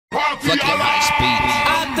Fucking high speed.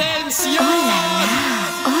 Attention!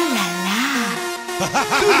 Oh là là!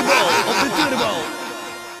 Turbo of the turbo!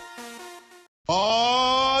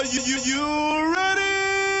 Are you ready?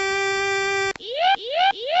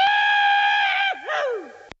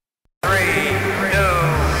 3, 2,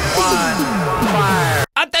 1, fire!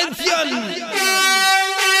 Attention!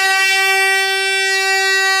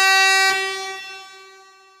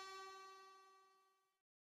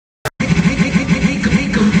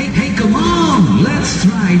 Hey, come on, let's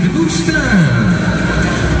try the booster.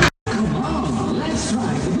 Come on, let's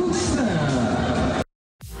try the booster.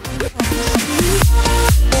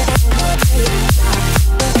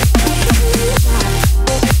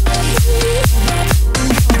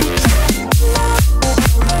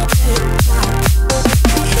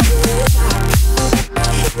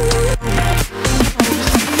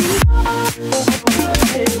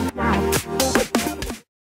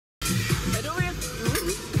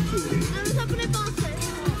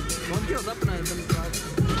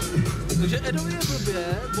 Takže Edovi je blbě,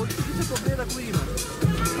 Bočky se kopije takový jinak.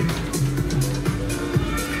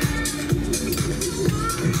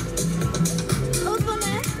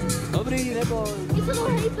 Opone? Dobrý, neboj. Je to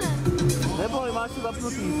hejbe. Neboj, máš to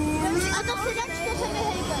zapnutý. A to sedačka se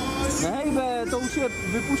nehejbe. Nehejbe, to už je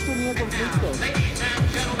vypuštěný jako vždycko.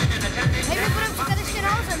 Hejbe, budeme čekat ještě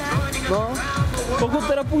nahoře, ne? No, pokud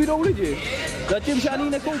teda půjdou lidi. Zatím žádný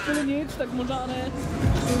nekoupili nic, tak možná ne.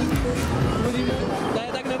 Uvidíme. Ne,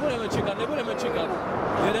 tak nebudeme čekat.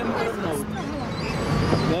 Jedeme rovnou.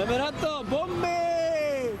 Jdeme na to, bomby!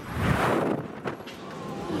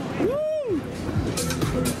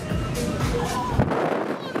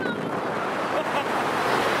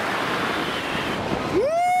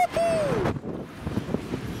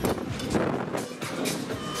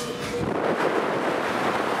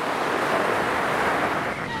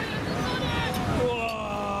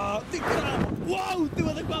 Ty krávo, wow, ty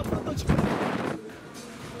má taková protočka.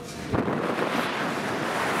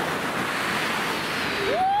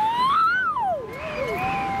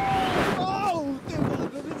 Wow, ty vole,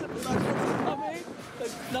 kdo se podáš s námi, tak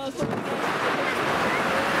nás to jo,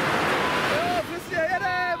 přesně,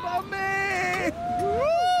 jedem, mami!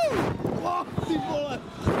 Wow, ty vole.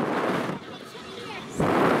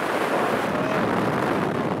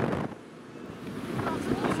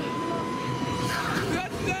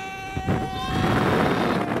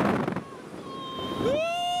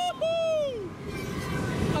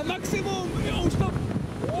 A maximum, jo,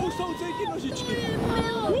 už jsou cítit nožičky.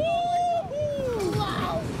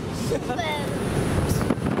 Wow, super.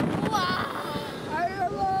 Wow.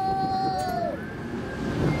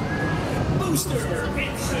 Booster!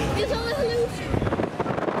 Je to lehloučí.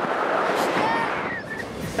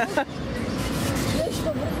 Ještě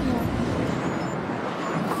brzno.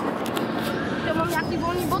 Já mám nějaký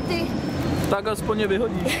volný boty. Tak aspoň je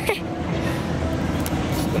vyhodíš.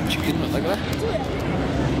 Počkej, no takhle.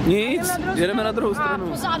 Nic, jedeme na druhou stranu. A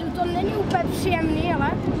pozadu to není úplně příjemný,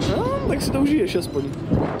 ale... No, tak si to užiješ aspoň.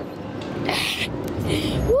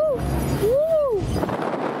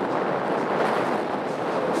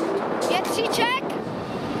 Je kříček.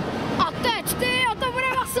 A teď ty, a to bude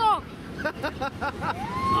maso.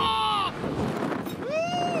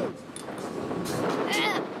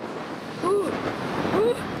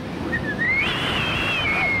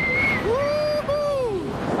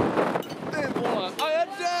 Ty vole, a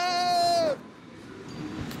jedem!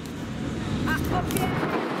 A opět.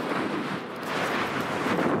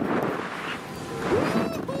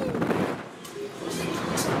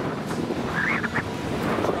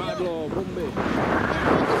 Šrádlo, bomby.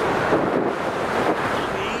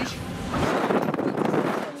 Víš?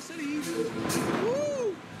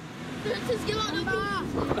 To se dělá dobrá.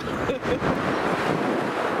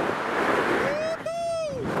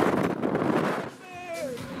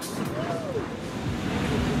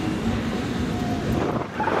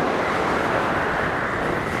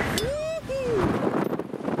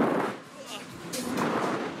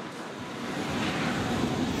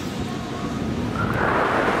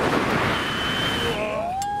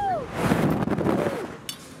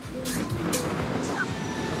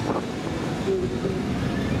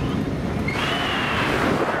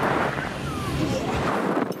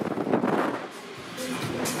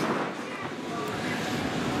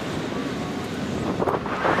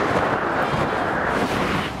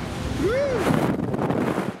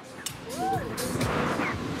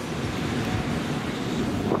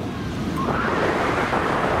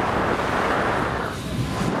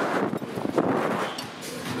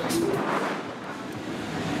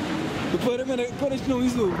 Pojedeme na konečnou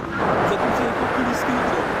jízdu. Zatím se nekoupili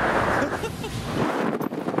skýtr.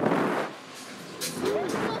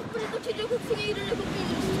 určitě dokud si někdo nekoupí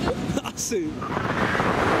lístky. Asi.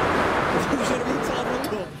 Už je docela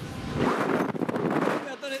dlouho.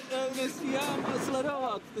 Já tady nestíhám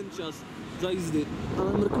sledovat ten čas za jízdy.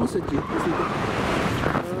 Ale mrknu se ti, jestli to...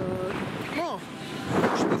 No,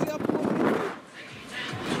 4,5 minuty.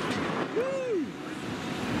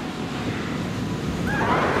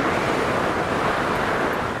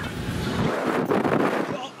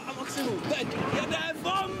 Jo, a maximum, teď jede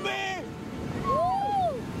bomby!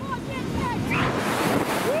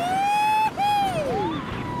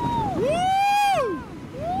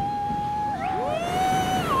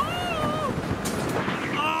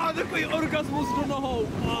 Takový orgasmus do nohou.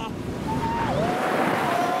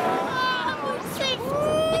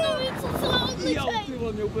 Jo, ty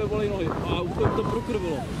vole, mě úplně bolej nohy. A úplně to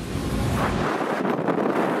prokrvilo.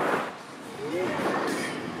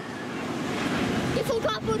 Je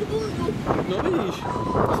fouká pod bundu. No vidíš.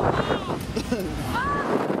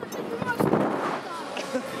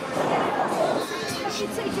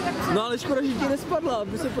 No ale škoda, že ti nespadla,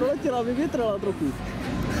 aby se proletěla, vyvětrala trochu.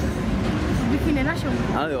 Bych ji nenašel.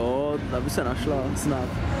 Ale jo, aby se našla, snad.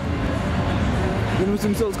 Jen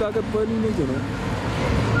musím se odskákat po jedný noze, no.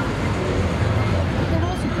 To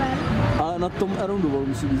bylo super. Ale na tom aroundu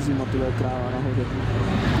musí být zima, tyhle kráva nahoře.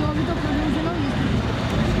 Bylo by to prodlouženo jízdy.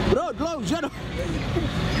 Prodlouženo!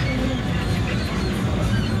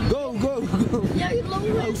 Go, go, go! Jak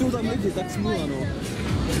dlouho? A už jsou tam lidi, tak smůla, no.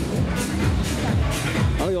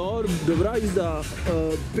 Ale jo, dobrá jízda.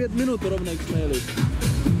 5 minut rovnej jsme jeli.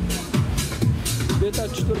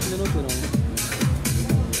 5,25 minuty, no.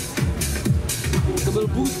 To byl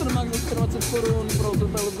Booster Max za 120 korun,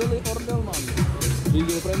 provozovatel Willy Ordelman.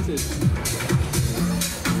 Díky do Francis.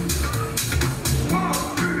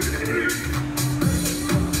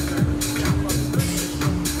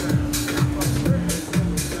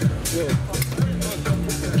 Jo.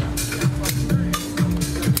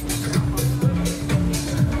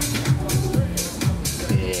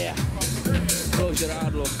 Yeah. To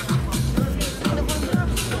žrádlo.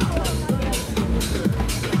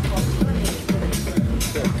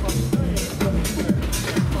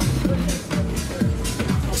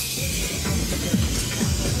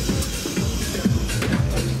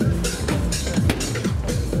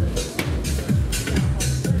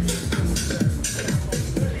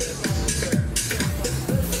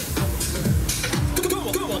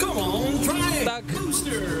 Tak,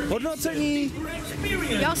 hodnocení.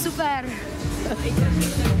 Jo, super.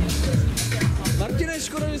 Martine,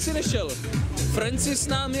 škoda, že jsi nešel. Francis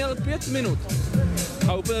nám jel 5 minut.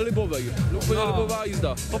 A úplně libovej. Úplně libová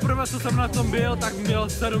jízda. Poprvé, co jsem na tom byl, tak měl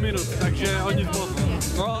 7 minut, takže o nic moc.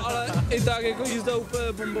 No, ale i tak jako jízda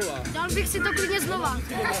úplně bombová. Dal bych si to klidně znova.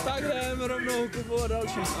 Tak jdem rovnou kupovat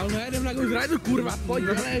další. Ale nejdem na Ghost Rider, kurva, pojď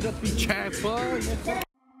do píče, pojď.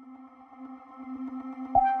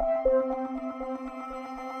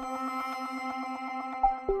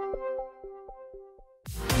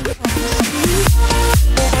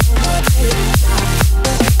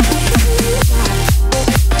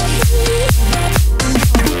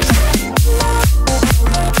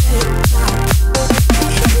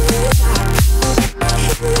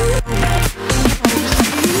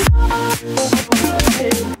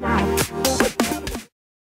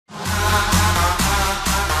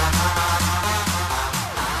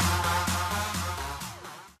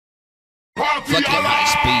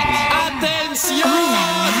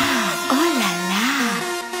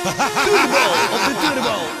 Turbo of the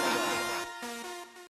Turbo.